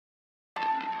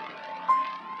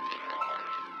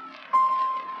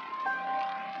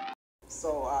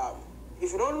So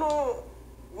if you don't know,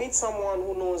 meet someone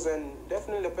who knows, and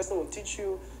definitely the person will teach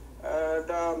you.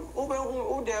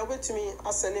 Over to me, I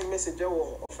send a message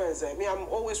or offense. Me, I'm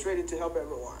always ready to help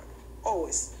everyone.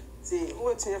 Always. See,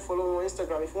 over to me, follow on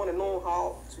Instagram if you want to know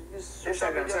how to use social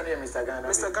media. Mr. Ghana.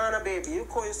 Mr. Ghana Baby. You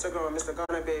call Instagram Mr.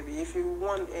 Ghana Baby. If you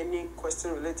want any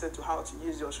question related to how to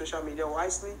use your social media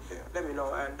wisely, let me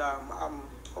know. And I'm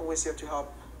always here to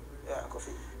help. Yeah,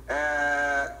 Coffee.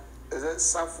 Is it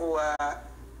Safua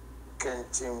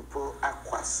Kentimpo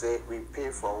Aquase? We pay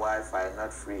for Wi-Fi,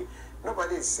 not free.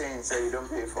 Nobody is saying say you don't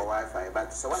pay for Wi-Fi,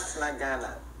 but so what's not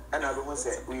Ghana? And I don't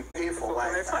say we pay for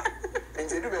Wi-Fi.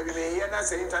 And you do maybe here not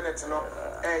say internet no.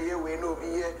 We know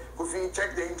here if you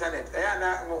check the internet. I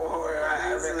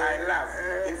laugh.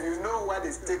 If you know what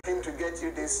is taking to get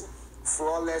you this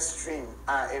flawless stream,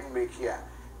 make here,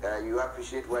 you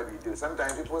appreciate what we do.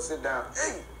 Sometimes people sit down,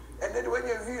 hey, and then when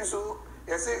you view so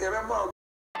you say you remember